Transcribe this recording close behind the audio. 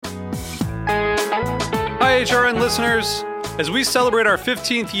HRN listeners. As we celebrate our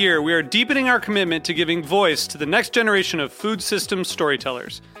 15th year, we are deepening our commitment to giving voice to the next generation of food systems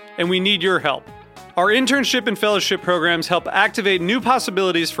storytellers, and we need your help. Our internship and fellowship programs help activate new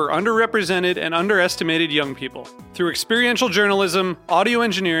possibilities for underrepresented and underestimated young people through experiential journalism, audio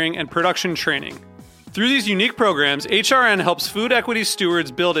engineering, and production training. Through these unique programs, HRN helps food equity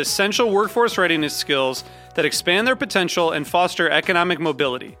stewards build essential workforce readiness skills that expand their potential and foster economic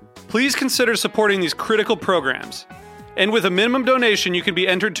mobility. Please consider supporting these critical programs. And with a minimum donation, you can be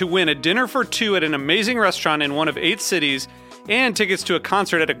entered to win a dinner for two at an amazing restaurant in one of 8 cities and tickets to a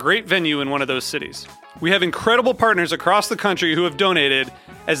concert at a great venue in one of those cities. We have incredible partners across the country who have donated,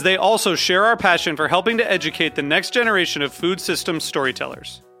 as they also share our passion for helping to educate the next generation of food systems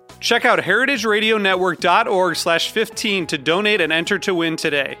storytellers. Check out heritageradionetwork.org/15 to donate and enter to win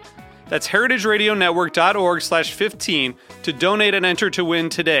today. That's heritageradionetwork.org/15 to donate and enter to win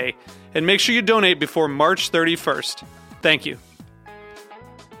today. And make sure you donate before March 31st. Thank you.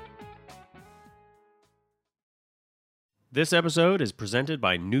 This episode is presented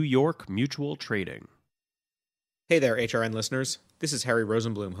by New York Mutual Trading. Hey there, HRN listeners. This is Harry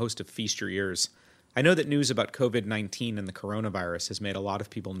Rosenblum, host of Feast Your Ears. I know that news about COVID-19 and the coronavirus has made a lot of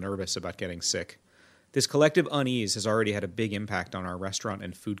people nervous about getting sick. This collective unease has already had a big impact on our restaurant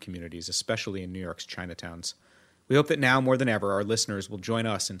and food communities, especially in New York's Chinatowns. We hope that now more than ever, our listeners will join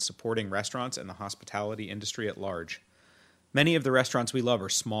us in supporting restaurants and the hospitality industry at large. Many of the restaurants we love are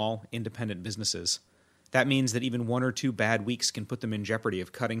small, independent businesses. That means that even 1 or 2 bad weeks can put them in jeopardy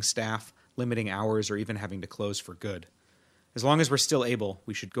of cutting staff, limiting hours, or even having to close for good. As long as we're still able,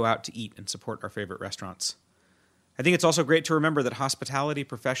 we should go out to eat and support our favorite restaurants. I think it's also great to remember that hospitality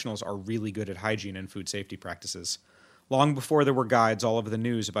professionals are really good at hygiene and food safety practices. Long before there were guides all over the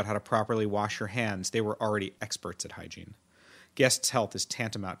news about how to properly wash your hands, they were already experts at hygiene. Guests' health is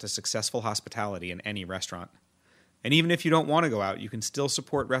tantamount to successful hospitality in any restaurant. And even if you don't want to go out, you can still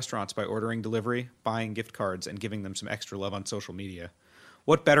support restaurants by ordering delivery, buying gift cards, and giving them some extra love on social media.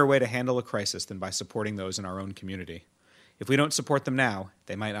 What better way to handle a crisis than by supporting those in our own community? If we don't support them now,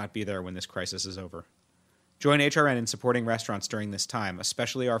 they might not be there when this crisis is over. Join HRN in supporting restaurants during this time,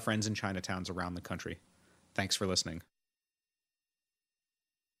 especially our friends in Chinatowns around the country. Thanks for listening.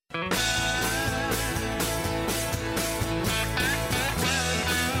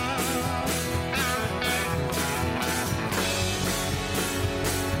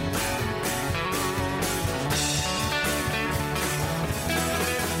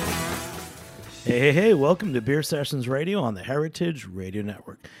 Hey, welcome to Beer Sessions Radio on the Heritage Radio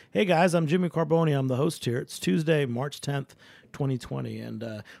Network. Hey, guys, I'm Jimmy Carboni. I'm the host here. It's Tuesday, March 10th, 2020, and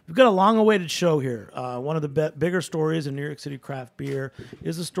we've got a long-awaited show here. One of the bigger stories in New York City craft beer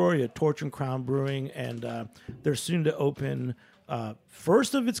is the story of Torch and Crown Brewing, and they're soon to open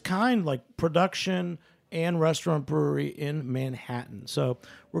first of its kind, like production and restaurant brewery in Manhattan. So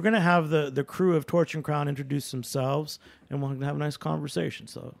we're going to have the crew of Torch and Crown introduce themselves, and we're going to have a nice conversation.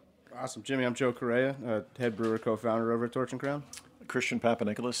 So. Awesome. Jimmy, I'm Joe Correa, head brewer, co-founder over at Torch and Crown. Christian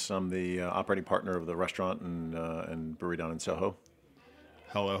Papanicholas. I'm the operating partner of the restaurant and brewery down in Soho.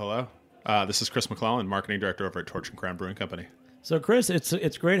 Hello. This is Chris McClellan, marketing director over at Torch and Crown Brewing Company. So, Chris,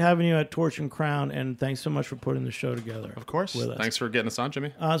 it's great having you at Torch and Crown, and thanks so much for putting the show together. Of course. With us. Thanks for getting us on,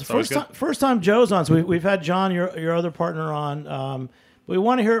 Jimmy. First time Joe's on. So we've had John, your other partner, on, but we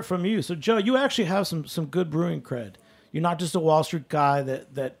want to hear it from you. So, Joe, you actually have some good brewing cred. You're not just a Wall Street guy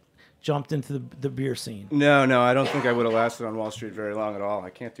that jumped into the beer scene. No, I don't think I would have lasted on Wall Street very long at all.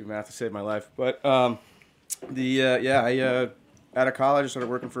 I can't do math to save my life. But I out of college, I started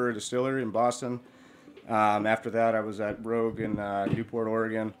working for a distillery in Boston. After that, I was at Rogue in Newport,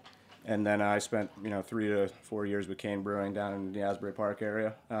 Oregon, and then I spent 3 to 4 years with Kane Brewing down in the Asbury Park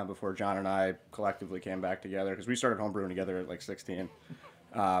area before John and I collectively came back together, because we started home brewing together at like 16.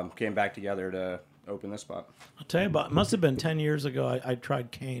 Came back together to open this spot. I'll tell you about, it must have been 10 years ago I tried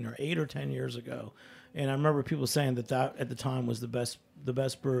Kane, or 8 or 10 years ago, and I remember people saying that at the time was the best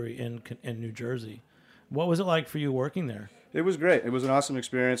brewery in New Jersey. What was it like for you working there? It was great. It was an awesome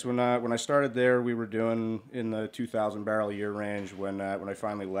experience. When I started there, we were doing in the 2,000 barrel a year range. When I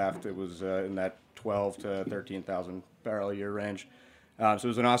finally left, it was in that 12 to 13,000 barrel a year range. So it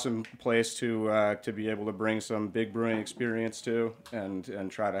was an awesome place to be able to bring some big brewing experience to,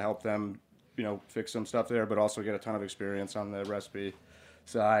 and try to help them fix some stuff there, but also get a ton of experience on the recipe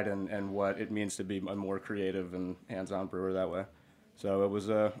side and what it means to be a more creative and hands-on brewer that way. So it was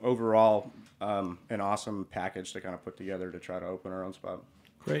overall an awesome package to kind of put together to try to open our own spot.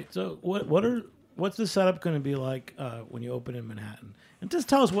 Great. So what's the setup going to be like when you open in Manhattan? And just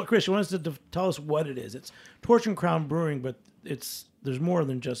tell us what, Chris, you want us to tell us what it is. It's Torch and Crown Brewing, but there's more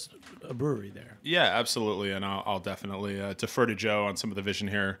than just a brewery there. Yeah, absolutely, and I'll definitely defer to Joe on some of the vision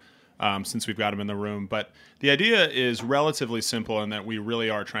here, since we've got him in the room. But the idea is relatively simple in that we really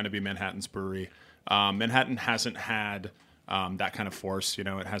are trying to be Manhattan's brewery. Manhattan hasn't had that kind of force. It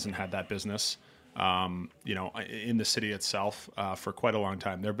hasn't had that business, in the city itself for quite a long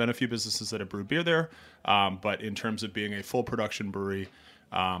time. There have been a few businesses that have brewed beer there, but in terms of being a full production brewery,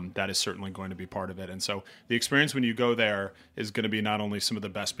 that is certainly going to be part of it. And so the experience when you go there is going to be not only some of the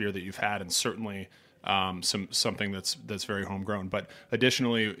best beer that you've had, and certainly something that's very homegrown, but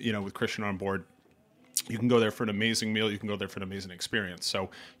additionally, with Christian on board, you can go there for an amazing meal. You can go there for an amazing experience. So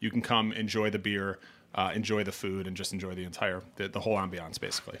you can come enjoy the beer, enjoy the food, and just enjoy the whole ambiance,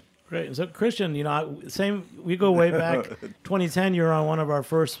 basically. Great. So Christian, we go way back. 2010, you were on one of our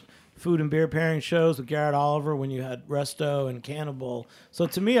first food and beer pairing shows with Garrett Oliver when you had Resto and Cannibal. So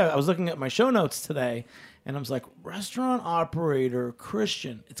to me, I was looking at my show notes today, and I was like, restaurant operator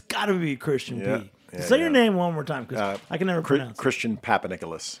Christian. It's got to be Christian P. Say your name one more time, because I can never pronounce it. Christian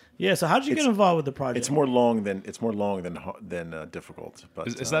Papanicolaus. Yeah. So how did you get involved with the project? It's more long than difficult.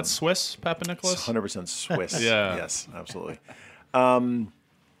 But Is that Swiss, Papanicolaus? 100% Swiss. Yeah. Yes, absolutely. I'm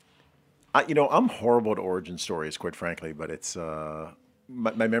horrible at origin stories, quite frankly, but it's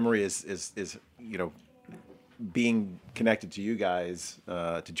my memory is being connected to you guys,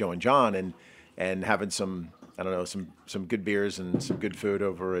 to Joe and John, and having some good beers and some good food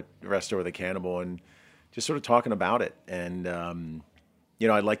over at Resto or the Cannibal, and just sort of talking about it. And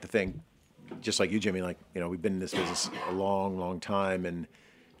I'd like to think, just like you, Jimmy, we've been in this business a long, long time, and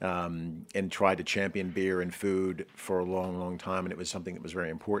tried to champion beer and food for a long, long time. And it was something that was very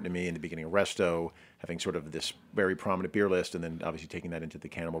important to me in the beginning of Resto, having sort of this very prominent beer list, and then obviously taking that into the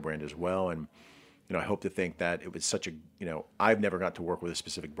Cannibal brand as well. And, I hope to think that it was such a, I've never got to work with a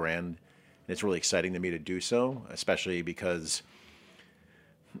specific brand, and it's really exciting to me to do so, especially because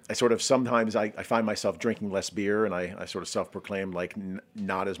I sort of sometimes I find myself drinking less beer, and I sort of self-proclaim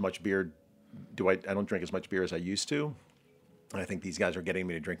not as much beer. I don't drink as much beer as I used to. And I think these guys are getting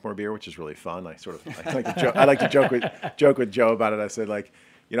me to drink more beer, which is really fun. I like to joke with Joe about it. I said, I'm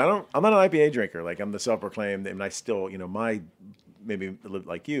not an IPA drinker. I'm the self-proclaimed, and I still, maybe a little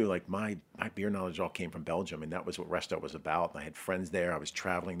like you, my beer knowledge all came from Belgium, and that was what Resto was about. I had friends there. I was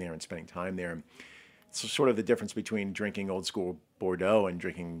traveling there and spending time there. And it's sort of the difference between drinking old school Bordeaux and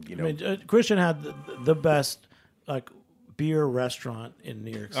drinking, Christian had the best beer restaurant in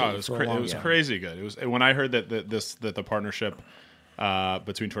New York City. Oh, it was crazy good. It was when I heard that the partnership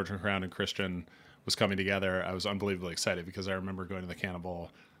between Torch and Crown and Christian was coming together. I was unbelievably excited, because I remember going to the Cannibal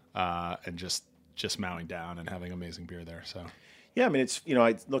and just mowing down and having amazing beer there. So. Yeah, it's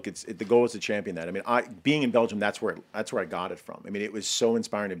the goal is to champion that. Being in Belgium, that's where I got it from. it was so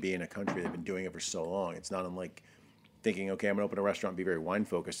inspiring to be in a country that's been doing it for so long. It's not unlike thinking, okay, I'm going to open a restaurant and be very wine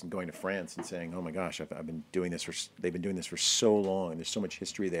focused, and going to France and saying, oh my gosh, I've been doing this they've been doing this for so long, and there's so much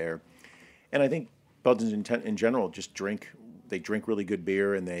history there. And I think Belgians in general just drink really good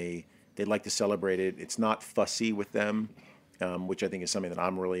beer, and they like to celebrate it. It's not fussy with them, which I think is something that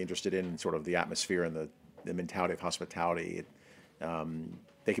I'm really interested in, sort of the atmosphere and the mentality of hospitality.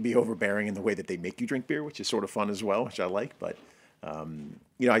 They can be overbearing in the way that they make you drink beer, which is sort of fun as well, which I like. But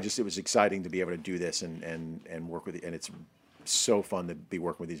it was exciting to be able to do this and work with it, and it's so fun to be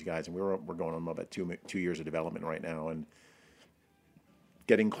working with these guys. And we're going on about 2 years of development right now, and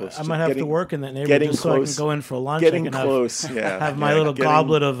getting close. I might have to work in that neighborhood just so I can go in for lunch. Have my little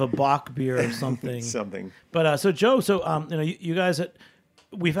goblet of a Bach beer or something. But so Joe, you guys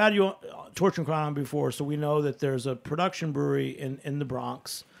we've had you on Torch and Crown before, so we know that there's a production brewery in the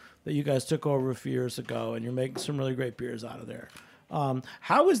Bronx that you guys took over a few years ago, and you're making some really great beers out of there.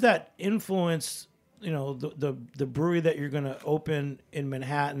 How has that influenced, the brewery that you're going to open in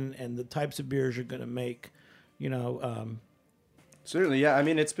Manhattan and the types of beers you're going to make? Certainly, yeah.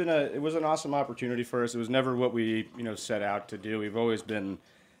 It was an awesome opportunity for us. It was never what we set out to do. We've always been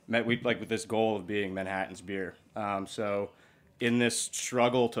with this goal of being Manhattan's beer. So in this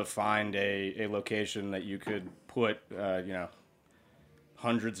struggle to find a location that you could put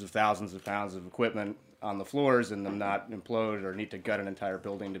hundreds of thousands of pounds of equipment on the floors and them not implode or need to gut an entire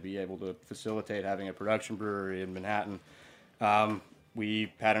building to be able to facilitate having a production brewery in Manhattan,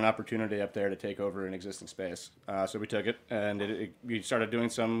 we had an opportunity up there to take over an existing space. So we took it, and we started doing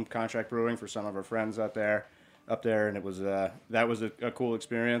some contract brewing for some of our friends up there, and it was that was a cool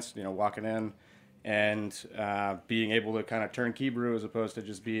experience, walking in and being able to kind of turnkey brew as opposed to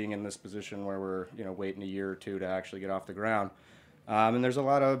just being in this position where we're waiting a year or two to actually get off the ground. And there's a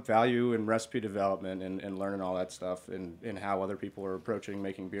lot of value in recipe development and learning all that stuff and how other people are approaching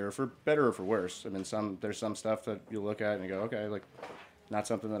making beer, for better or for worse. I mean, there's some stuff that you look at and you go, okay, like, not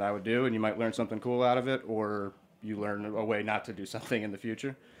something that I would do, and you might learn something cool out of it, or you learn a way not to do something in the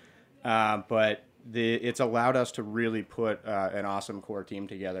future. But it's allowed us to really put an awesome core team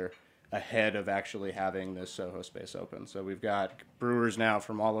together ahead of actually having this Soho space open. So we've got brewers now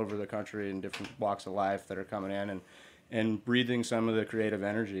from all over the country in different walks of life that are coming in and breathing some of the creative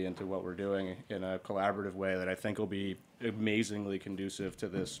energy into what we're doing in a collaborative way that I think will be amazingly conducive to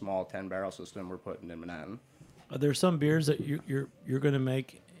this small 10-barrel system we're putting in Manhattan. Are there some beers that you're going to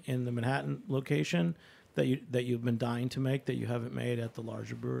make in the Manhattan location that you've been dying to make that you haven't made at the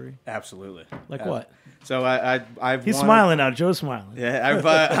larger brewery? Absolutely. Like what? So I've He's smiling now. Joe's smiling. Yeah,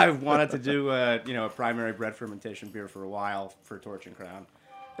 I've wanted to do a primary bread fermentation beer for a while for Torch and Crown.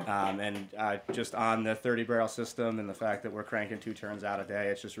 And just on the 30-barrel system and the fact that we're cranking 2 turns out a day,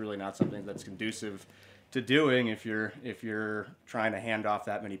 it's just really not something that's conducive to doing if you're trying to hand off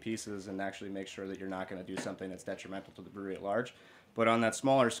that many pieces and actually make sure that you're not going to do something that's detrimental to the brewery at large. But on that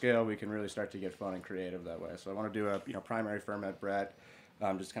smaller scale, we can really start to get fun and creative that way. So I want to do a primary ferment bread,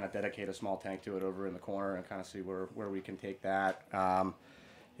 just kind of dedicate a small tank to it over in the corner and kind of see where we can take that.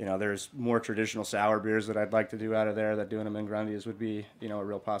 There's more traditional sour beers that I'd like to do out of there, that doing them in Grundies would be, a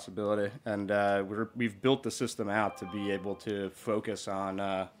real possibility. And we've built the system out to be able to focus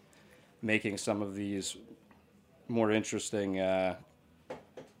on making some of these more interesting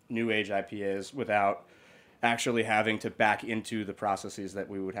new age IPAs without actually having to back into the processes that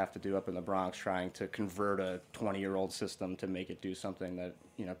we would have to do up in the Bronx, trying to convert a 20-year-old system to make it do something that,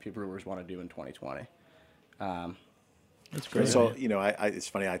 brewers want to do in 2020. That's great. So, it's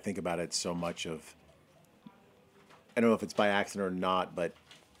funny, I think about it so much I don't know if it's by accident or not, but,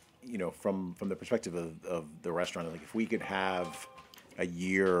 from the perspective of the restaurant, like if we could have a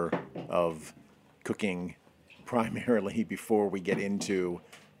year of cooking primarily before we get into,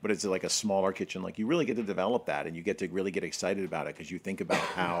 but it's like a smaller kitchen, like you really get to develop that and you get to really get excited about it because you think about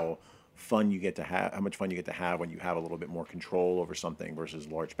how much fun you get to have when you have a little bit more control over something versus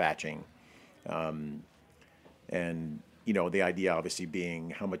large batching. And the idea obviously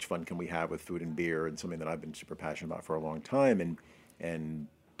being how much fun can we have with food and beer, and something that I've been super passionate about for a long time. And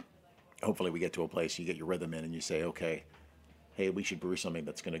hopefully we get to a place you get your rhythm in and you say, okay, hey, we should brew something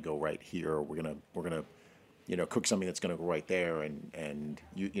that's going to go right here. We're gonna cook something that's going to go right there, and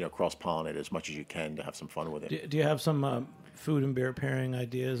cross pollinate as much as you can to have some fun with it. Do you have some food and beer pairing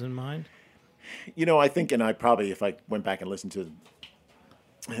ideas in mind? I think, and I probably, if I went back and listened to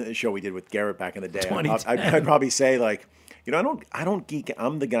the show we did with Garrett back in the day, I'd probably say like, I don't geek.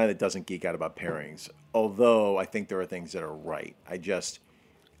 I'm the guy that doesn't geek out about pairings. Although I think there are things that are right. I just,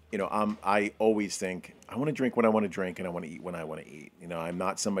 I always think I want to drink when I want to drink and I want to eat when I want to eat. I'm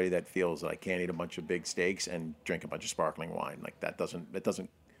not somebody that feels that I can't eat a bunch of big steaks and drink a bunch of sparkling wine. Like it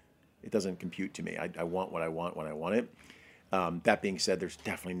doesn't compute to me. I want what I want when I want it. That being said, there's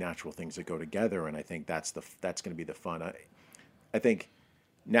definitely natural things that go together, and I think that's going to be the fun. I think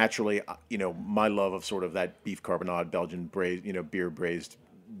naturally, my love of sort of that beef carbonade, Belgian braised, beer braised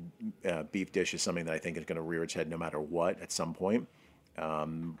beef dish is something that I think is going to rear its head no matter what at some point.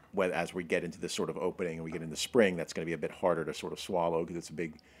 As we get into this sort of opening and we get into spring, that's going to be a bit harder to sort of swallow because it's a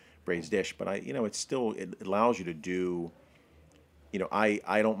big braised dish. But it allows you to do.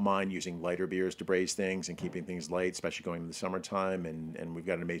 I don't mind using lighter beers to braise things and keeping things light, especially going into the summertime. And we've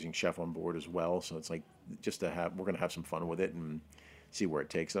got an amazing chef on board as well. So it's like we're going to have some fun with it and see where it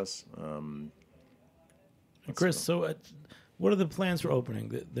takes us. Chris, so what are the plans for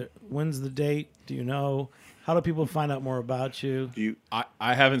opening? When's the date? Do you know? How do people find out more about you?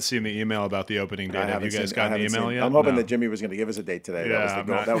 I haven't seen the email about the opening date. Have you guys gotten the email yet? I'm hoping that Jimmy was going to give us a date today. Yeah,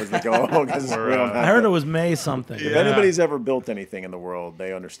 that was the goal. I heard it was May something. If anybody's ever built anything in the world,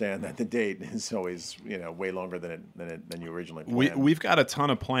 they understand that the date is always way longer than you originally planned. We've got a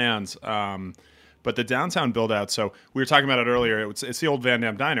ton of plans. But the downtown build out, so we were talking about it earlier, it's the old Van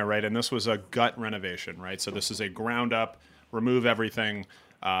Dam Diner, right? And this was a gut renovation, right? So this is a ground up, remove everything,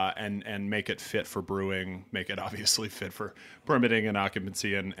 and make it fit for brewing, make it obviously fit for permitting and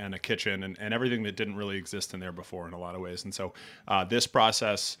occupancy and a kitchen and everything that didn't really exist in there before in a lot of ways. And so this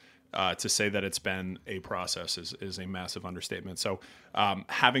process, to say that it's been a process is a massive understatement. So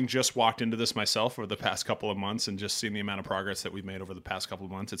having just walked into this myself over the past couple of months and just seen the amount of progress that we've made over the past couple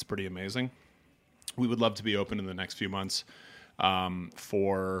of months, it's pretty amazing. We would love to be open in the next few months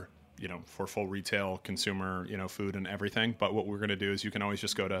for full retail, consumer, food and everything. But what we're going to do is you can always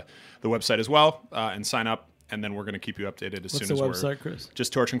just go to the website as well and sign up, and then we're going to keep you updated as soon as What's the website, Chris?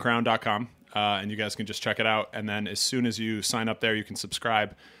 Just torchandcrown.com. and you guys can just check it out. And then as soon as you sign up there, you can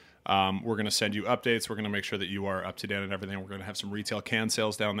subscribe. We're going to send you updates. We're going to make sure that you are up to date on everything. We're going to have some retail can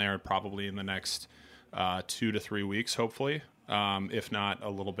sales down there probably in the next 2 to 3 weeks, hopefully, if not a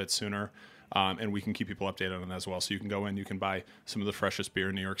little bit sooner. And we can keep people updated on it as well. So you can go in, you can buy some of the freshest beer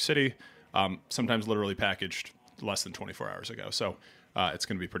in New York City, sometimes literally packaged less than 24 hours ago. So it's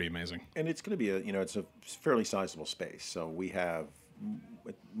going to be pretty amazing. And it's going to be it's a fairly sizable space. So we have,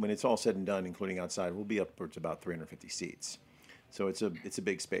 when it's all said and done, including outside, we'll be upwards about 350 seats. So it's a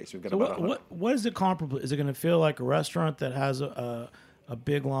big space. We've got So about what is it comparable? Is it going to feel like a restaurant that has a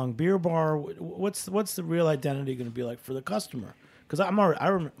big long beer bar? What's the real identity going to be like for the customer? Because I'm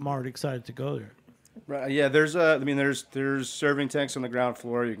already excited to go there. Right. Yeah. There's serving tanks on the ground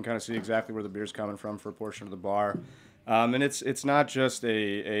floor. You can kind of see exactly where the beer's coming from for a portion of the bar, and it's not just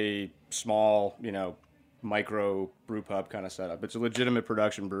a small micro brew pub kind of setup. It's a legitimate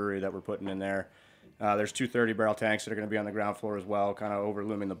production brewery that we're putting in there. There's 2 30-barrel tanks that are going to be on the ground floor as well, kind of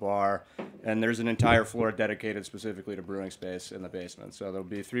overlooming the bar. And there's an entire floor dedicated specifically to brewing space in the basement. So there'll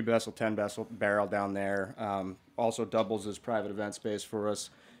be 3-vessel, 10-vessel barrel down there. Also doubles as private event space for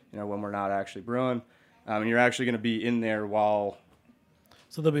us, when we're not actually brewing. And you're actually going to be in there while...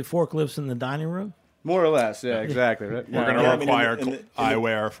 So there'll be forklifts in the dining room? More or less, yeah, exactly. Right? We're going to require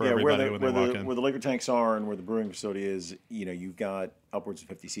eyewear for everybody when they walk in. Where the liquor tanks are and where the brewing facility is, you've got upwards of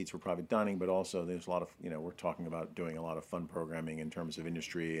 50 seats for private dining, but also there's a lot of, we're talking about doing a lot of fun programming in terms of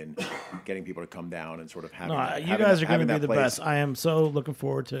industry and getting people to come down and sort of having you guys are going to be the best. I am so looking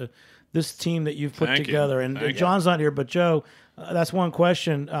forward to this team that you've put together. And John's not here, but Joe, that's one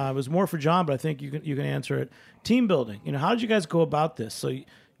question. It was more for John, but I think you can answer it. Team building. How did you guys go about this? So,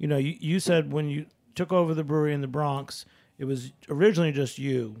 you said when you took over the brewery in the Bronx, it was originally just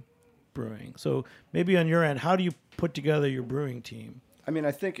you brewing. So maybe on your end, how do you put together your brewing team? I mean,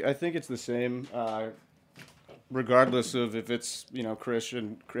 I think it's the same, regardless of if it's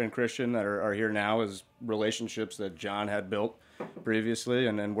Christian that are here now, as relationships that John had built previously,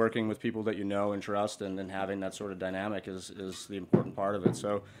 and then working with people that and trust, and then having that sort of dynamic is the important part of it.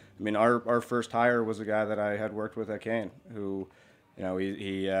 So, I mean, our first hire was a guy that I had worked with at Kane, who.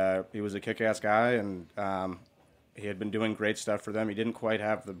 He was a kick-ass guy, and he had been doing great stuff for them. He didn't quite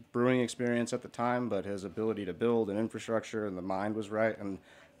have the brewing experience at the time, but his ability to build an infrastructure and the mind was right. And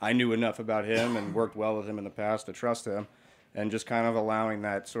I knew enough about him and worked well with him in the past to trust him, and just kind of allowing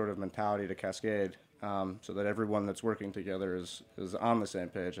that sort of mentality to cascade, so that everyone that's working together is on the same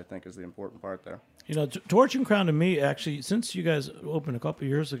page, I think, is the important part there. Torch and Crown to me, actually, since you guys opened a couple of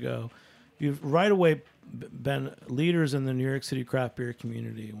years ago, you've right away been leaders in the New York City craft beer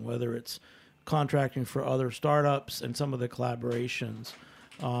community, whether it's contracting for other startups and some of the collaborations.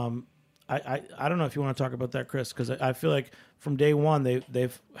 I don't know if you want to talk about that, Chris, because I feel like from day one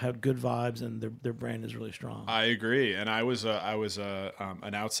they've had good vibes and their brand is really strong. I agree, and I was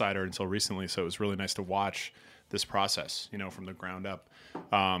an outsider until recently, so it was really nice to watch this process, from the ground up.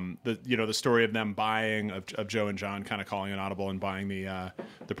 The story of them buying of Joe and John kind of calling an audible and buying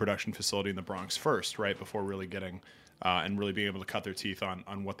the production facility in the Bronx first, right before really getting and really being able to cut their teeth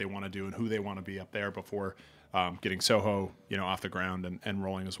on what they want to do and who they want to be up there before getting Soho off the ground and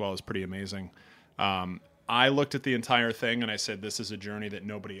rolling as well is pretty amazing. I looked at the entire thing and I said, this is a journey that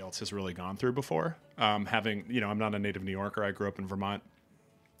nobody else has really gone through before. I'm not a native New Yorker. I grew up in Vermont,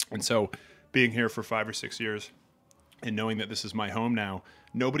 and so being here for 5 or 6 years. And knowing that this is my home now,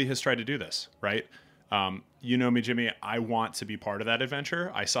 nobody has tried to do this, right? You know me, Jimmy. I want to be part of that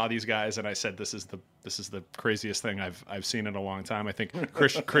adventure. I saw these guys, and I said, "This is the craziest thing I've seen in a long time." I think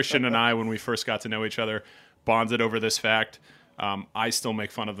Christian and I, when we first got to know each other, bonded over this fact. I still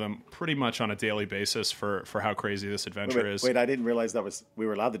make fun of them pretty much on a daily basis for how crazy this adventure is. Wait, I didn't realize we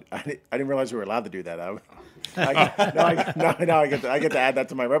were allowed to. I didn't realize we were allowed to do that. I get to add that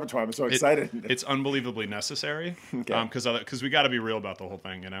to my repertoire. I'm so excited. It's unbelievably necessary because we got to be real about the whole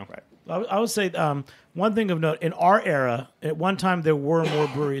thing, Right. I would say one thing of note, in our era, at one time there were more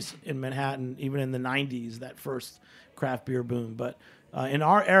breweries in Manhattan, even in the 90s, that first craft beer boom. But in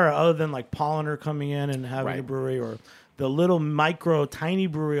our era, other than like Polliner coming in and having a brewery, or the little tiny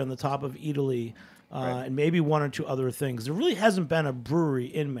brewery on the top of Italy, and maybe one or two other things, there really hasn't been a brewery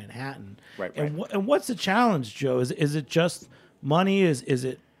in Manhattan. Right. And what's the challenge, Joe? Is it just money? Is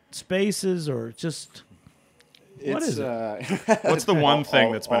it spaces, or just what is it? What's the one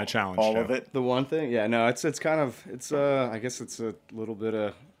thing that's been a challenge? All Joe? of it. The one thing, yeah, no, it's kind of I guess it's a little bit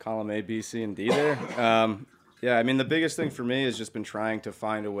of column A, B, C, and D there. Yeah, I mean, the biggest thing for me has just been trying to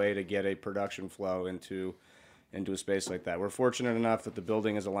find a way to get a production flow into a space like that. We're fortunate enough that the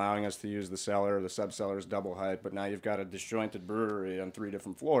building is allowing us to use the cellar. The sub-cellar is double height, but now you've got a disjointed brewery on 3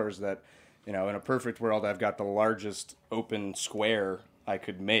 different floors that in a perfect world, I've got the largest open square I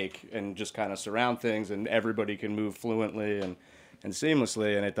could make and just kind of surround things, and everybody can move fluently and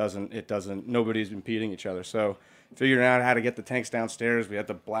seamlessly, and it doesn't nobody's impeding each other. So figuring out how to get the tanks downstairs, we had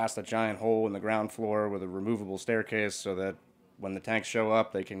to blast a giant hole in the ground floor with a removable staircase so that when the tanks show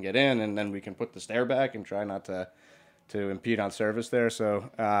up, they can get in, and then we can put the stair back and try not to impede on service there.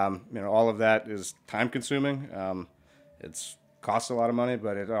 So, all of that is time consuming. It's costs a lot of money,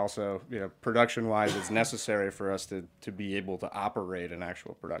 but it also, production wise, it's necessary for us to be able to operate an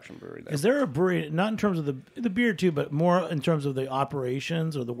actual production brewery there. Is there a brewery, not in terms of the beer too, but more in terms of the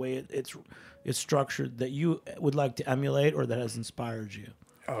operations or the way it's structured, that you would like to emulate or that has inspired you?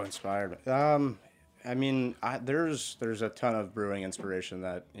 Oh, inspired. There's a ton of brewing inspiration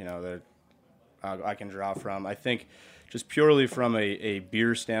that I can draw from. I think just purely from a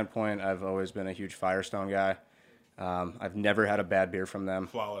beer standpoint, I've always been a huge Firestone guy. I've never had a bad beer from them.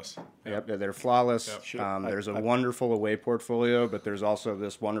 Flawless. Yep, they're flawless. Yep. Sure. There's a wonderful away portfolio, but there's also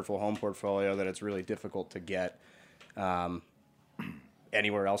this wonderful home portfolio that it's really difficult to get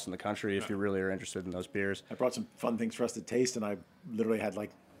anywhere else in the country if you really are interested in those beers. I brought some fun things for us to taste, and I literally had like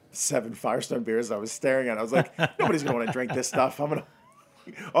 7 Firestone beers I was staring at. I was like, nobody's going to want to drink this stuff. I'm going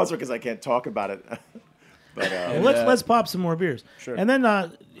to... Also because I can't talk about it. But let's pop some more beers. Sure. And then,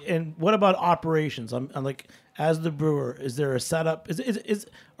 and what about operations? I'm like, as the brewer, is there a setup?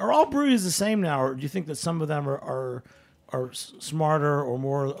 Are all breweries the same now, or do you think that some of them are smarter or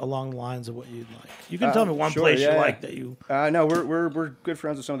more along the lines of what you'd like? You can tell me one place you like that you. No, we're good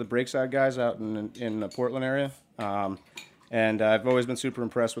friends with some of the Breakside guys out in the Portland area, and I've always been super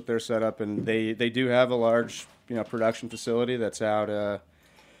impressed with their setup. And they do have a large production facility that's out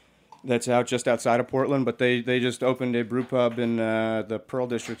just outside of Portland, but they just opened a brew pub in the Pearl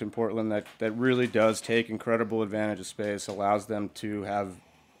District in Portland that really does take incredible advantage of space, allows them to have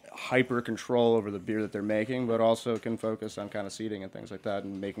hyper control over the beer that they're making, but also can focus on kind of seating and things like that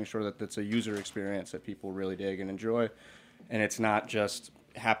and making sure that it's a user experience that people really dig and enjoy. And it's not just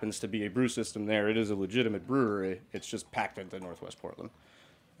happens to be a brew system there. It is a legitimate brewery. It's just packed into Northwest Portland.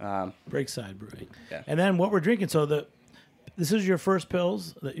 Breakside Brewing. Yeah. And then what we're drinking, this is your first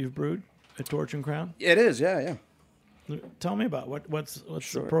pills that you've brewed at Torch and Crown? It is, yeah. Tell me about what's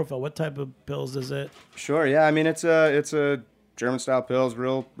Sure. the profile? What type of pills is it? Sure, yeah. I mean, it's a German style pills,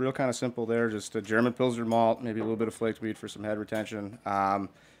 real kind of simple there. Just a German Pilsner malt, maybe a little bit of flaked wheat for some head retention.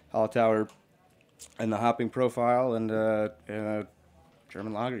 Hallertauer and the hopping profile, and a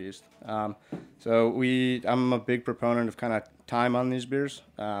German lager yeast. I'm a big proponent of kind of time on these beers.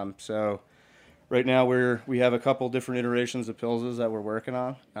 So right now we have a couple different iterations of pilses that we're working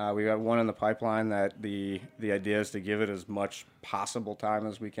on. We got one in the pipeline that the idea is to give it as much possible time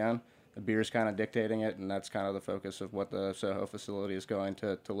as we can. The beer's kind of dictating it, and that's kind of the focus of what the Soho facility is going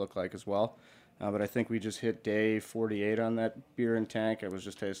to look like as well. But I think we just hit day 48 on that beer in tank. I was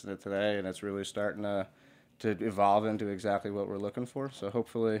just tasting it today, and it's really starting to evolve into exactly what we're looking for. So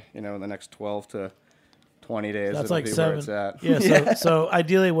hopefully, in the next 12 to 20 days, That's it'll like be 7. where it's at. Yeah. So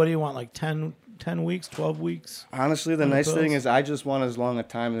ideally, what do you want? Like 10 weeks, 12 weeks? Honestly, the on the nice thing pills? is I just want as long a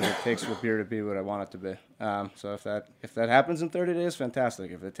time that it takes for beer to be what I want it to be. So if that happens in 30 days,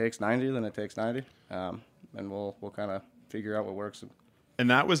 fantastic. If it takes 90, then it takes 90, and we'll kind of figure out what works. And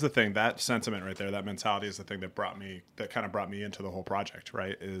that was the thing, that sentiment right there, that mentality is the thing that kind of brought me into the whole project,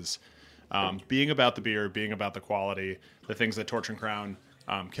 right? Is being about the beer, being about the quality, the things that Torch and Crown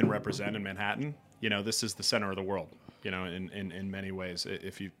can represent in Manhattan. This is the center of the world, in many ways,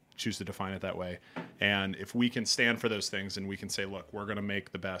 if you choose to define it that way. And if we can stand for those things and we can say, look, we're going to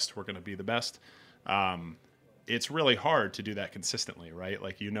make the best, we're going to be the best, it's really hard to do that consistently, right?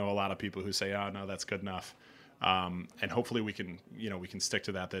 Like, a lot of people who say, oh, no, that's good enough. And hopefully we can stick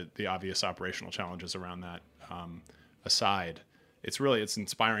to that, the obvious operational challenges around that aside. It's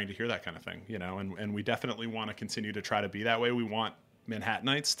inspiring to hear that kind of thing, and we definitely want to continue to try to be that way. We want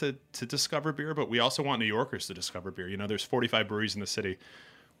Manhattanites to discover beer, but we also want New Yorkers to discover beer. There's 45 breweries in the city.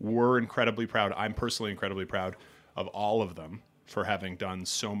 We're incredibly proud. I'm personally incredibly proud of all of them for having done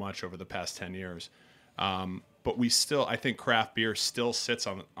so much over the past 10 years. But I think craft beer still sits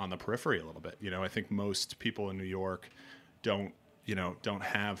on the periphery a little bit. I think most people in New York don't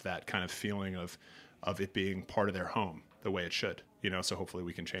have that kind of feeling of it being part of their home the way it should. So hopefully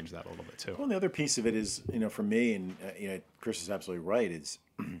we can change that a little bit too. Well, the other piece of it is, for me, and Chris is absolutely right. Is,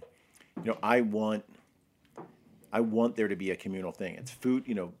 I want there to be a communal thing. It's food.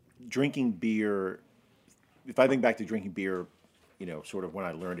 Drinking beer. If I think back to drinking beer, sort of when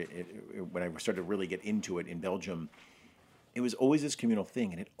I learned it, when I started to really get into it in Belgium, it was always this communal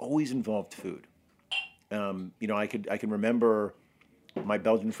thing, and it always involved food. I can remember my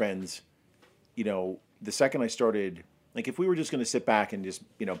Belgian friends the second I started, like if we were just going to sit back and just,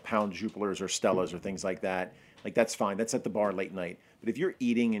 pound Jupilers or Stellas or things like that, like that's fine. That's at the bar late night. But if you're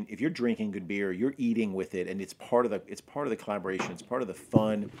eating and if you're drinking good beer, you're eating with it, and it's part of the collaboration. It's part of the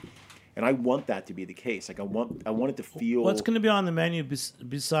fun. And I want that to be the case. Like I want it to feel. What's going to be on the menu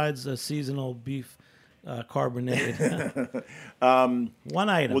besides a seasonal beef carbonated? One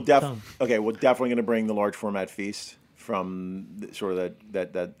item. We're definitely going to bring the large format feast from sort of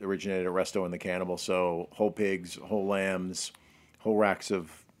that originated at Resto and the Cannibal. So whole pigs, whole lambs, whole racks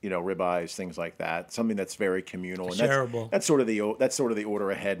of ribeyes, things like that. Something that's very communal and shareable. That's sort of the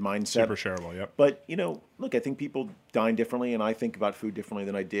order ahead mindset. Super shareable. Yep. But look, I think people dine differently, and I think about food differently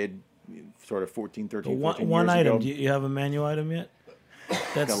than I did sort of 14 years ago. One item. Do you have a menu item yet?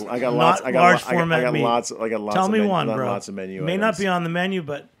 That's I got not lots. I got large format I got meat. lots. I got lots. Tell of me menu, one, bro. Lots of menu. May items. not be on the menu,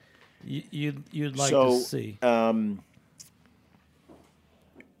 but you'd like to see.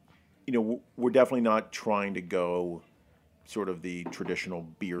 We're definitely not trying to go sort of the traditional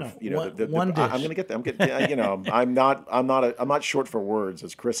beer. One dish. I'm going to get them. I'm not short for words,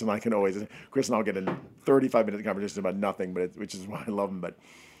 as Chris and I can always. Chris and I'll get in 35-minute conversations about nothing, which is why I love them. But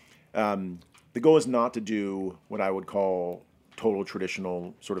the goal is not to do what I would call total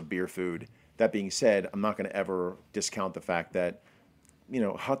traditional sort of beer food. That being said, I'm not going to ever discount the fact that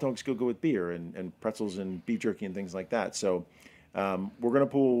hot dogs go with beer and pretzels and beef jerky and things like that. So. We're going to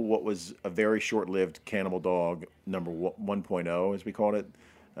pull what was a very short-lived Cannibal Dog number 1.0, as we called it.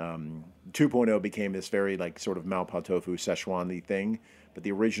 2.0 became this very sort of Malpa tofu Szechuan-y thing, but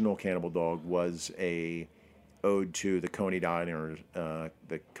the original Cannibal Dog was a ode to the Coney Diners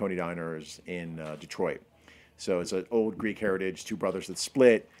in Detroit. So it's an old Greek heritage, two brothers that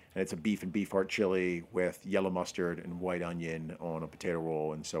split, and it's a beef and beef heart chili with yellow mustard and white onion on a potato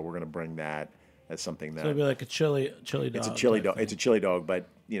roll, and so we're going to bring that. That's something that. So it'd be like a chili dog. It's a chili dog. It's a chili dog, but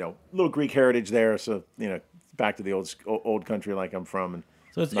little Greek heritage there. So back to the old country like I'm from. And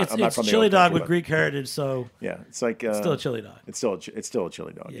so it's chili dog with Greek heritage. So yeah, it's like it's still a chili dog. It's still a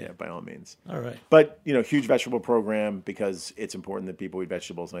chili dog. Yeah, by all means. All right. But huge vegetable program because it's important that people eat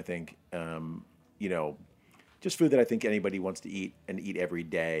vegetables, and I think just food that I think anybody wants to eat and eat every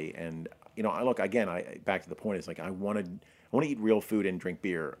day. And I look again. Back to the point is I want to eat real food and drink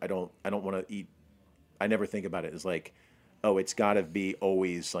beer. I don't want to eat. I never think about it as it's got to be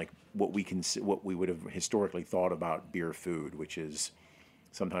always what we would have historically thought about beer food, which is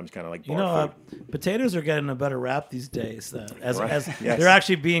sometimes kind of like bar food. Potatoes are getting a better rap these days. As Yes. They're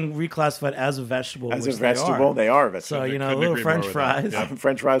actually being reclassified as a vegetable. As a vegetable, they are a vegetable. So little French fries.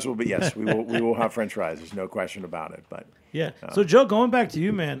 French fries will be yes. We will have French fries. There's no question about it. But yeah. So Joe, going back to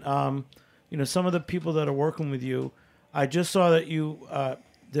you, man. Some of the people that are working with you, I just saw that you.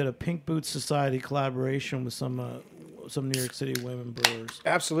 Did a Pink Boots Society collaboration with some New York City women brewers.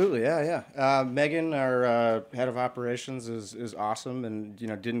 Absolutely, yeah. Megan, our head of operations, is awesome, and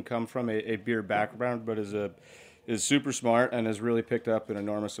didn't come from a beer background, but is super smart and has really picked up an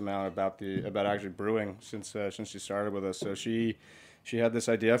enormous amount about actually brewing since she started with us. So she had this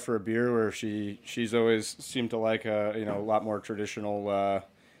idea for a beer where she's always seemed to like a lot more traditional.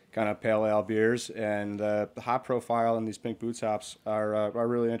 Kind of pale ale beers, and the hop profile in these Pink Boots hops are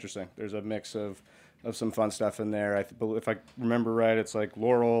really interesting. There's a mix of some fun stuff in there. If I remember right, it's like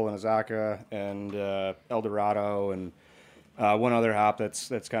Laurel and Azaka and El Dorado and one other hop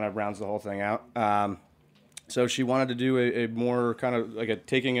that's kind of rounds the whole thing out. So she wanted to do a more kind of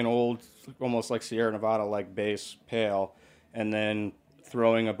taking an old, almost like Sierra Nevada like base pale, and then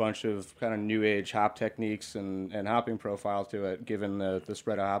throwing a bunch of kind of new age hop techniques and hopping profile to it, given the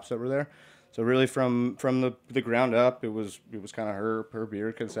spread of hops that were there. So really from the ground up, it was kind of her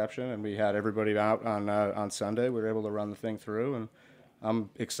beer conception, and we had everybody out on Sunday. We were able to run the thing through, and I'm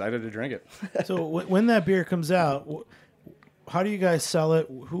excited to drink it. So when that beer comes out, how do you guys sell it?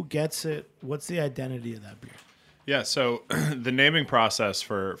 Who gets it? What's the identity of that beer? Yeah, so the naming process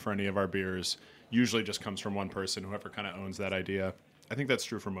for any of our beers usually just comes from one person, whoever kind of owns that idea. I think that's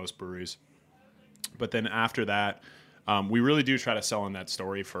true for most breweries. But then after that, we really do try to sell in that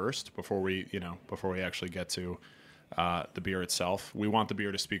story first before we actually get to the beer itself. We want the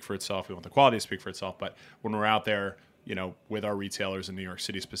beer to speak for itself. We want the quality to speak for itself. But when we're out there, with our retailers in New York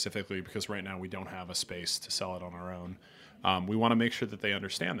City specifically, because right now we don't have a space to sell it on our own, we want to make sure that they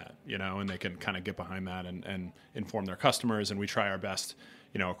understand that, and they can kind of get behind that and inform their customers. And we try our best,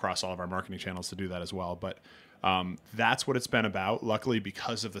 across all of our marketing channels to do that as well. But that's what it's been about. Luckily,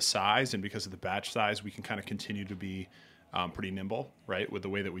 because of the size and because of the batch size, we can kind of continue to be pretty nimble, right, with the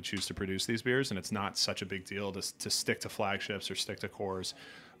way that we choose to produce these beers. And it's not such a big deal to stick to flagships or stick to cores.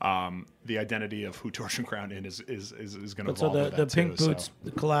 the identity of who Torch and Crown Inn is going to So evolve. the Pink Boots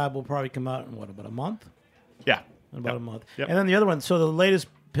the collab will probably come out in about a month? Yeah. In about a month. Yep. And then the other one, so the latest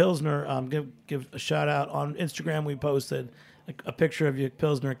Pilsner, give a shout out. On Instagram, we posted a picture of your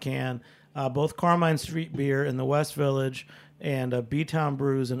Pilsner can. Both Carmine Street Beer in the West Village and B-Town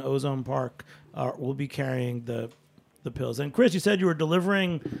Brews in Ozone Park will be carrying the pills. And Chris, you said you were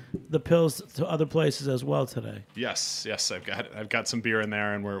delivering the pills to other places as well today. Yes. I've got some beer in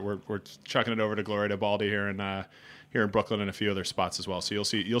there, and we're chucking it over to Gloria Baldi here in Brooklyn and a few other spots as well. So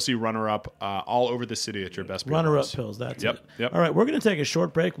you'll see runner up all over the city at your best beer Runner up bars. pills. That's Yep, it. yep. All right, we're going to take a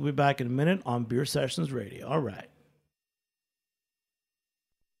short break. We'll be back in a minute on Beer Sessions Radio. All right.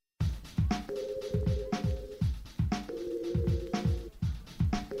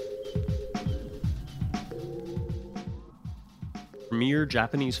 Premier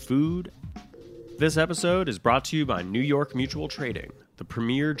Japanese food. This episode is brought to you by New York Mutual Trading, the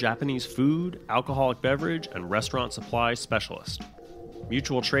premier Japanese food, alcoholic beverage, and restaurant supply specialist.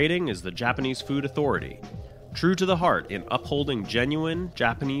 Mutual Trading is the Japanese food authority, true to the heart in upholding genuine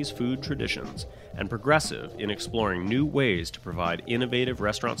Japanese food traditions, and progressive in exploring new ways to provide innovative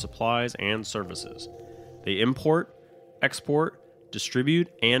restaurant supplies and services. They import, export, distribute,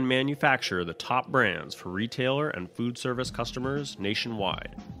 and manufacture the top brands for retailer and food service customers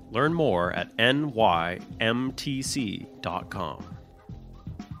nationwide. Learn more at nymtc.com.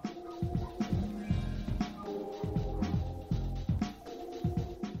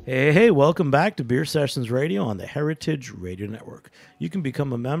 Hey, welcome back to Beer Sessions Radio on the Heritage Radio Network. You can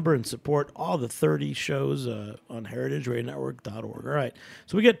become a member and support all the 30 shows on heritageradionetwork.org. All right,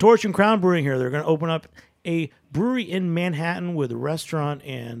 so we get Torch and Crown Brewing here. They're going to open up a brewery in Manhattan with a restaurant,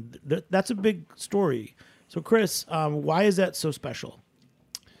 and that's a big story. So, Chris, why is that so special?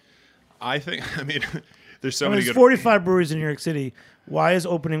 There's so many there's good 45 breweries in New York City. Why is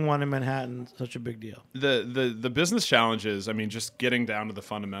opening one in Manhattan such a big deal? The business challenges, just getting down to the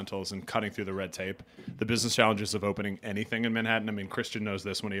fundamentals and cutting through the red tape. The business challenges of opening anything in Manhattan. Christian knows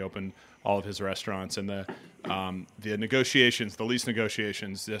this when he opened all of his restaurants, and the negotiations, the lease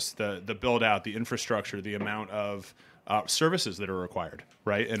negotiations, the build out, the infrastructure, the amount of services that are required,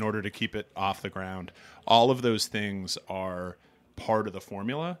 right, in order to keep it off the ground. All of those things are part of the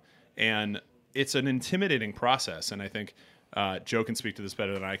formula, and it's an intimidating process. And I think Joe can speak to this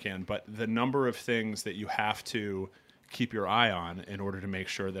better than I can, but the number of things that you have to keep your eye on in order to make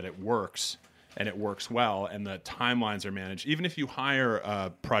sure that it works and it works well and the timelines are managed. Even if you hire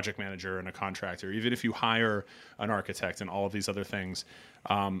a project manager and a contractor, even if you hire an architect and all of these other things,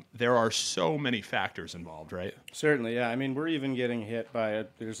 there are so many factors involved, right? Certainly, yeah. We're even getting hit by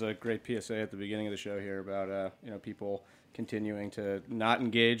there's a great PSA at the beginning of the show here about people continuing to not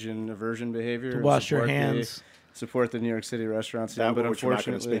engage in aversion behavior. To wash your hands. Support the New York City restaurant scene, That but which we're not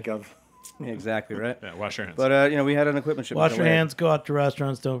going to unfortunately, speak of. exactly right. Yeah, wash your hands. But we had an equipment shipment. Wash your delayed. hands, go out to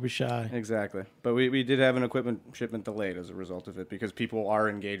restaurants, don't be shy. Exactly, but we did have an equipment shipment delayed as a result of it because people are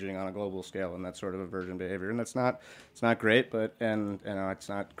engaging on a global scale in that sort of aversion behavior, and it's not great, but it's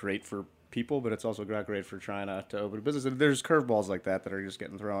not great for people, but it's also not great for trying to open a business. There's curveballs like that are just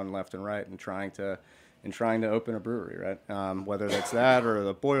getting thrown left and right and trying to open a brewery, right? Whether that's that or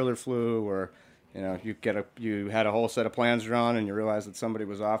the boiler flu or you had a whole set of plans drawn and you realized that somebody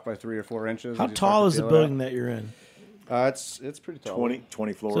was off by 3 or 4 inches. How tall is the building that you're in? It's pretty tall.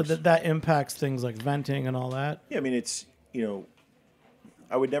 20 floors. So that impacts things like venting and all that? Yeah, it's,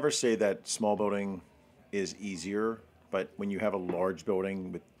 I would never say that small building is easier, but when you have a large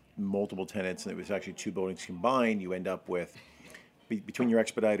building with multiple tenants and it was actually 2 buildings combined, you end up with, between your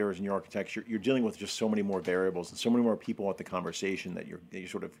expediters and your architects, you're dealing with just so many more variables and so many more people at the conversation that you're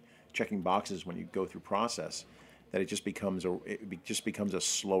sort of checking boxes when you go through process, that it just becomes a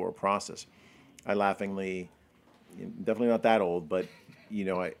slower process. I laughingly, definitely not that old, but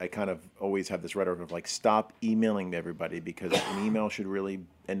I kind of always have this rhetoric of stop emailing to everybody, because an email should really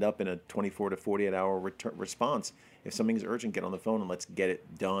end up in a 24 to 48 hour response. If something's urgent, get on the phone and let's get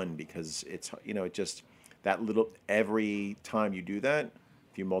it done, because it's it just that little, every time you do that,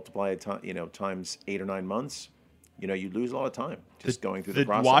 if you multiply it times 8 or 9 months, you lose a lot of time just going through the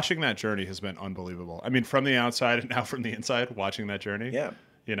process. Watching that journey has been unbelievable. From the outside and now from the inside, watching that journey. Yeah.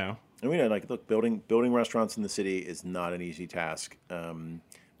 Look, building restaurants in the city is not an easy task.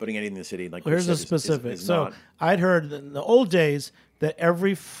 Putting anything in the city, here's a specific. Is so not. I'd heard in the old days that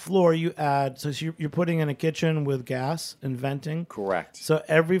every floor you add, so you're putting in a kitchen with gas and venting. Correct. So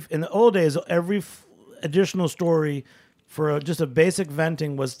in the old days, every additional story for just a basic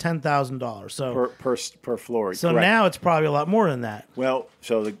venting was $10,000. So per floor. So correct. now it's probably a lot more than that. Well,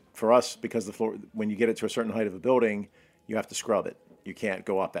 so for us, because the floor, when you get it to a certain height of a building, you have to scrub it. you can't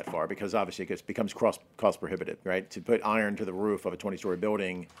go up that far because obviously it becomes cost prohibitive, right? To put iron to the roof of a 20-story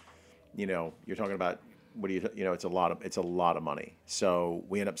building, you're talking about it's a lot of money. So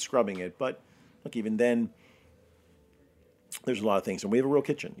we end up scrubbing it, but look, even then, there's a lot of things, and we have a real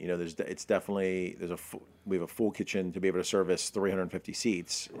kitchen. We have a full kitchen to be able to service 350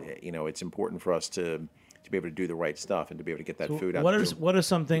 seats. It's important for us to be able to do the right stuff and to be able to get that food out. What are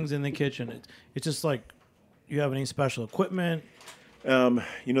some things in the kitchen? It's just like, you have any special equipment? The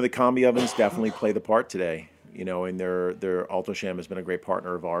combi ovens definitely play the part today. And their Altosham has been a great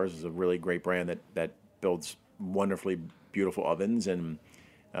partner of ours. It's a really great brand that builds wonderfully beautiful ovens, and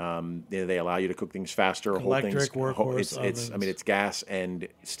they allow you to cook things faster. Electric workhorse ovens. It's gas and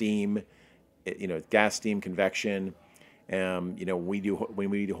steam. Gas, steam, convection. When we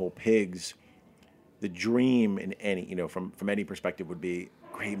do whole pigs, the dream in any from any perspective would be,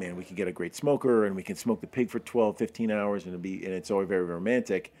 great, man, we can get a great smoker and we can smoke the pig for 12, 15 hours and it's always very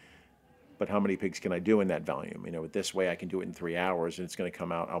romantic. But how many pigs can I do in that volume? This way I can do it in 3 hours and it's going to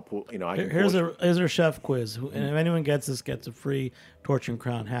come out. I'll pull. Here's a chef quiz, and if anyone gets this, gets a free Torch and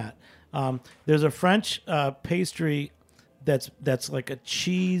Crown hat. There's a French pastry that's like a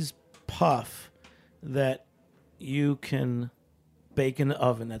cheese puff that you can bake in the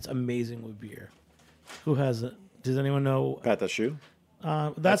oven. That's amazing with beer. Who has it? Does anyone know? Pat the shoe.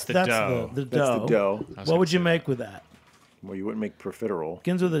 That's the dough. That's the dough. What would you make with that? Well, you wouldn't make profiterole.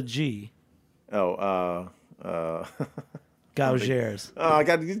 Begins with a G. Oh, Gauchers. Oh,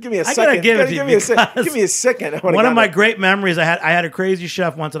 give me a second. Give me a second. One of my great memories, I had a crazy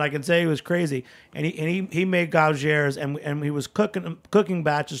chef once, and I can say he was crazy. And he made Gauchers, and he was cooking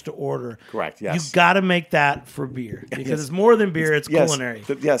batches to order. Correct. Yes. You got to make that for beer because it's more than beer. It's culinary.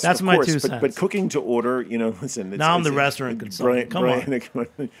 Yes, that's my 2 cents. But cooking to order, listen. Now I'm the restaurant consultant. Come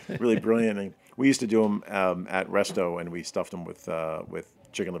on, really brilliant. We used to do them at Resto, and we stuffed them with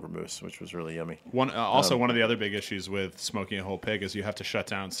chicken liver mousse, which was really yummy. One of the other big issues with smoking a whole pig is you have to shut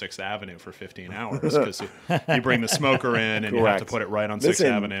down 6th Avenue for 15 hours because you bring the smoker in and you have to put it right on 6th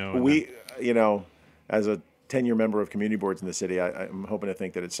Avenue. As a 10-year member of community boards in the city, I'm hoping to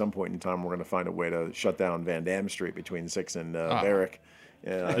think that at some point in time we're going to find a way to shut down Van Dam Street between 6th and Varick.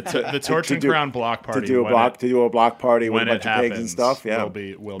 The Torch and Crown block party to do a block party with a bunch of pigs and stuff. Yeah,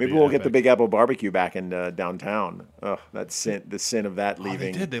 maybe we'll get the Big Apple barbecue back in downtown. Oh, that's the sin of that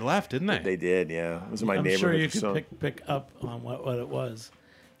leaving. They did. They left, didn't they? They did. Yeah, it was in my neighborhood. I'm sure you could pick up on what it was,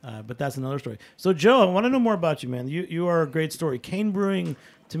 but that's another story. So, Joe, I want to know more about you, man. You are a great story. Cane Brewing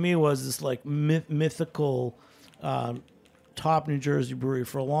to me was this like mythical top New Jersey brewery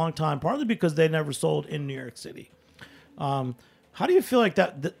for a long time, partly because they never sold in New York City. How do you feel like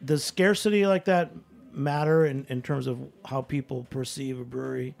that? Does scarcity like that matter in terms of how people perceive a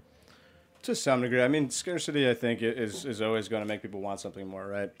brewery? To some degree. I mean, scarcity, I think, is always going to make people want something more,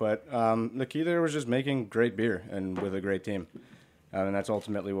 right? But the key there was just making great beer and with a great team. And that's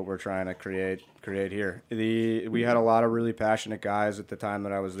ultimately what we're trying to create here. We had a lot of really passionate guys at the time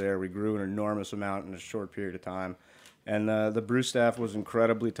that I was there. We grew an enormous amount in a short period of time. And the brew staff was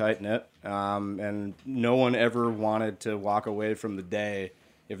incredibly tight-knit, and no one ever wanted to walk away from the day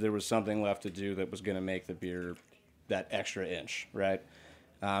if there was something left to do that was going to make the beer that extra inch, right?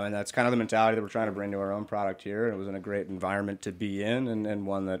 And that's kind of the mentality that we're trying to bring to our own product here. It was in a great environment to be in and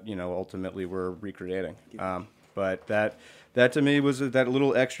one that, ultimately we're recreating. But that to me was that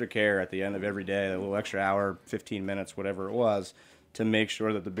little extra care at the end of every day, that little extra hour, 15 minutes, whatever it was, to make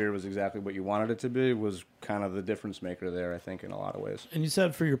sure that the beer was exactly what you wanted it to be was kind of the difference maker there, I think, in a lot of ways. And you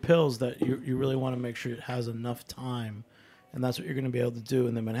said for your pills that you really want to make sure it has enough time, and that's what you're going to be able to do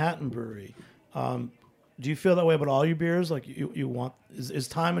in the Manhattan Brewery. Do you feel that way about all your beers? Like you want is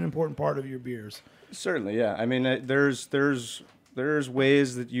time an important part of your beers? Certainly, yeah. I mean, there's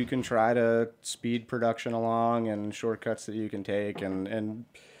ways that you can try to speed production along and shortcuts that you can take, and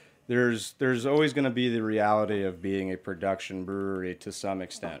there's always going to be the reality of being a production brewery to some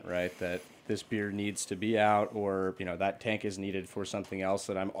extent, right? That this beer needs to be out, or that tank is needed for something else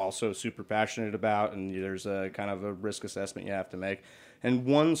that I'm also super passionate about, and there's a kind of a risk assessment you have to make. And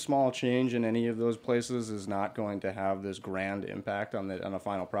one small change in any of those places is not going to have this grand impact on a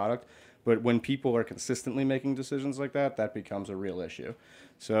final product. But when people are consistently making decisions like that, that becomes a real issue.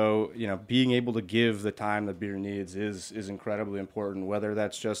 So, being able to give the time that beer needs is incredibly important, whether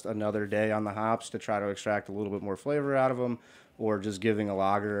that's just another day on the hops to try to extract a little bit more flavor out of them, or just giving a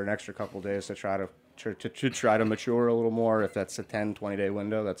lager an extra couple of days to try to mature a little more. If that's a 10, 20-day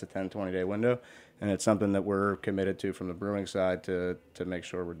window, that's a 10, 20-day window. And it's something that we're committed to from the brewing side to make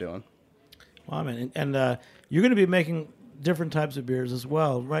sure we're doing. Well, I mean, and you're going to be making different types of beers as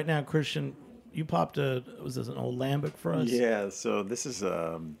well. Right now, Christian you popped was this an old lambic for us? Yeah, so this is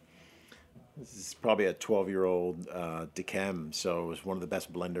probably a 12-year-old Decem, so it was one of the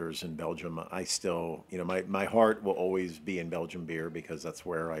best blenders in Belgium. I still, my heart will always be in Belgian beer because that's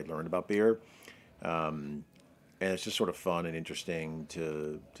where I learned about beer. And it's just sort of fun and interesting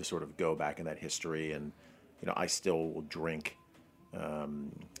to sort of go back in that history. And, I still will drink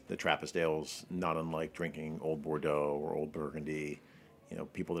the Trappist ales, not unlike drinking Old Bordeaux or Old Burgundy.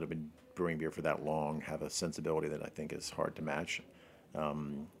 People that have been brewing beer for that long have a sensibility that I think is hard to match.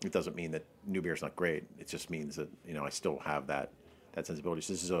 It doesn't mean that new beer is not great. It just means that I still have that sensibility.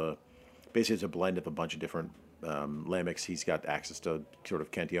 So this is basically it's a blend of a bunch of different lambics. He's got access to sort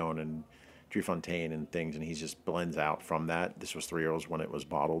of Cantillon and Driefontein and things, and he just blends out from that. This was 3 years when it was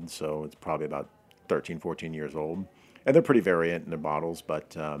bottled, so it's probably about 13, 14 years old. And they're pretty variant in their bottles,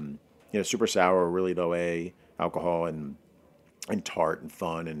 but super sour, really low A alcohol, and tart and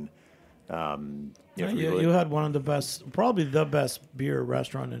fun, and you had one of the best, probably the best beer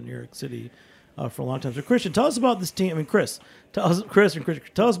restaurant in New York City for a long time. So, Christian, tell us about this team. I mean, Chris, tell us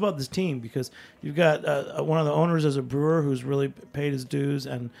about this team, because you've got one of the owners as a brewer who's really paid his dues,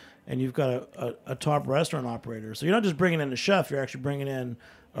 and you've got a top restaurant operator. So you're not just bringing in a chef; you're actually bringing in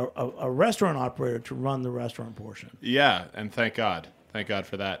a restaurant operator to run the restaurant portion. Yeah, and thank God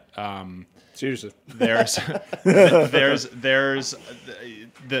for that. Seriously, there's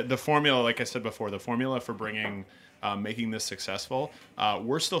the formula. Like I said before, the formula for making this successful.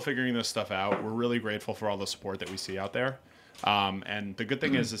 We're still figuring this stuff out. We're really grateful for all the support that we see out there. And the good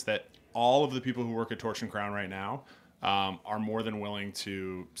thing is that all of the people who work at Torch and Crown right now are more than willing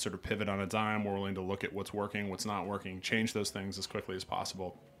to sort of pivot on a dime. We're willing to look at what's working, what's not working, change those things as quickly as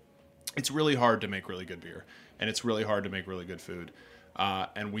possible. It's really hard to make really good beer, and it's really hard to make really good food.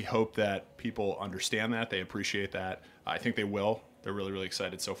 And we hope that people understand that, they appreciate that. I think they will. They're really, really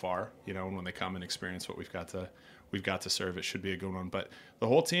excited so far. And when they come and experience what we've got to serve, it should be a good one. But the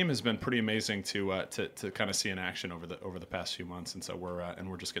whole team has been pretty amazing to kind of see in action over the past few months, and so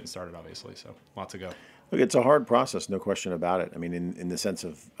we're just getting started, obviously. So lots to go. Look, it's a hard process, no question about it. I mean, in the sense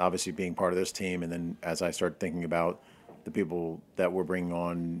of obviously being part of this team, and then as I start thinking about the people that we're bringing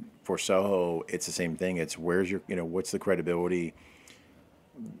on for Soho, it's the same thing. It's where's your, what's the credibility?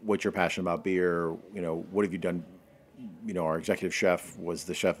 What's your passion about beer? What have you done? Our executive chef was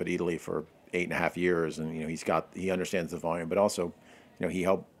the chef at Italy for 8.5 years, and he understands the volume, but also, he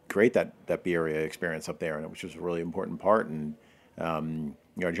helped create that beer area experience up there, and which was a really important part. And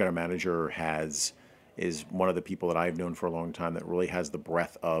our general manager is one of the people that I've known for a long time that really has the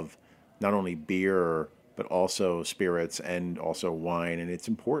breadth of not only beer but also spirits and also wine. And it's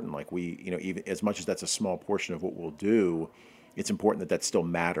important, like even as much as that's a small portion of what we'll do, it's important that still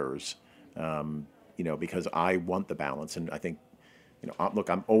matters, because I want the balance. And I think, look,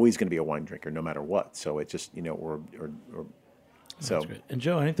 I'm always going to be a wine drinker no matter what. So it just, so. That's great. And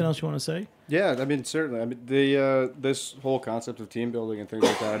Joe, anything else you want to say? Yeah, I mean, certainly. I mean, this whole concept of team building and things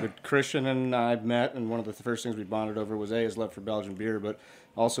like that. I mean, Christian and I met, and one of the first things we bonded over was his love for Belgian beer, but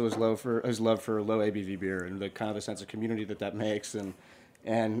also his love for low ABV beer, and the kind of a sense of community that makes, and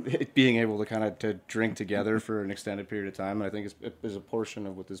it being able to kind of to drink together for an extended period of time. And I think is a portion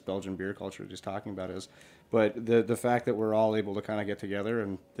of what this Belgian beer culture is talking about is. But the fact that we're all able to kind of get together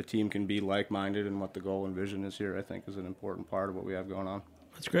and the team can be like-minded in what the goal and vision is here, I think is an important part of what we have going on.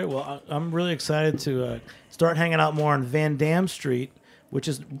 That's great. Well, I'm really excited to start hanging out more on Van Dam Street,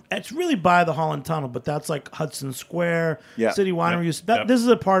 it's really by the Holland Tunnel, but that's like Hudson Square, City Winery. Yep. This is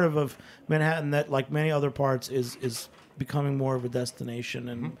a part of Manhattan that, like many other parts, is becoming more of a destination,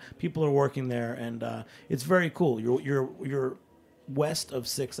 and people are working there, and it's very cool. You're west of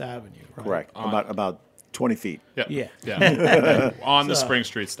 6th Avenue, right? Correct. About 20 feet. Yep. Yeah. On the Spring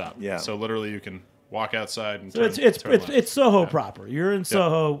Street stop. Yeah. So literally you can walk outside and so it's Soho proper. You're in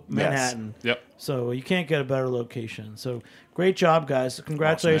Soho, Manhattan. Yes. Yep. So you can't get a better location. So great job, guys. So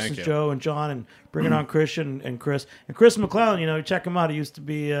congratulations, Awesome. Joe and John, and bringing on Christian and Chris. And Chris McClellan, check him out. He used to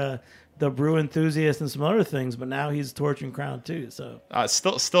be the brew enthusiast and some other things, but now he's Torch and Crown too. So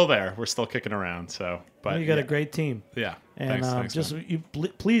still there. We're still kicking around. So, but you got a great team. Yeah. And thanks, just man.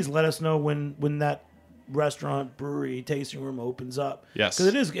 please let us know when that restaurant, brewery, tasting room opens up. Yes.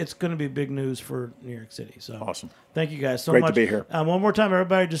 Because it's going to be big news for New York City. So awesome. Thank you guys so Great much. to be here. One more time,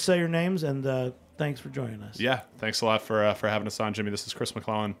 everybody, just say your names, and thanks for joining us. Yeah. Thanks a lot for having us on, Jimmy. This is Chris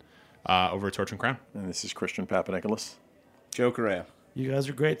McClellan over at Torch and Crown. And this is Christian Papadopoulos. Joe Correa. You guys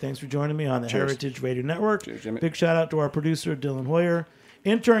are great. Thanks for joining me on the Cheers. Heritage Radio Network. Cheers, Jimmy. Big shout out to our producer, Dylan Hoyer.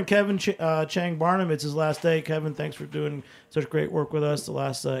 Intern Kevin Chang Barnum. It's his last day. Kevin, thanks for doing such great work with us the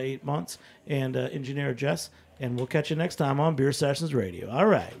last 8 months. And engineer Jess. And we'll catch you next time on Beer Sessions Radio. All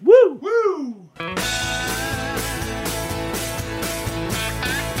right. Woo! Woo!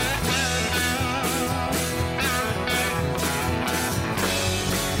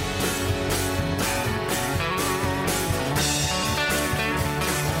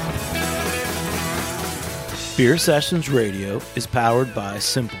 Beer Sessions Radio is powered by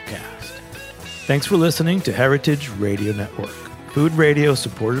Simplecast. Thanks for listening to Heritage Radio Network, food radio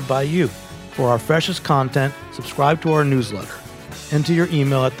supported by you. For our freshest content, subscribe to our newsletter. Enter your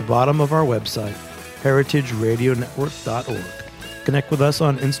email at the bottom of our website, heritageradionetwork.org. Connect with us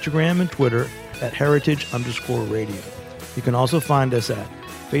on Instagram and Twitter at heritage_radio. You can also find us at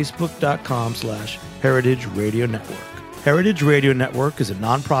facebook.com/Heritage Radio Network. Heritage Radio Network is a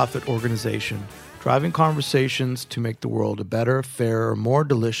nonprofit organization driving conversations to make the world a better, fairer, more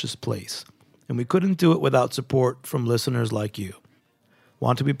delicious place. And we couldn't do it without support from listeners like you.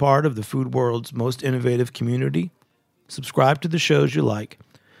 Want to be part of the food world's most innovative community? Subscribe to the shows you like.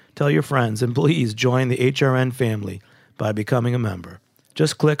 Tell your friends, and please join the HRN family by becoming a member.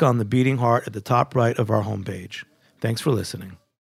 Just click on the beating heart at the top right of our homepage. Thanks for listening.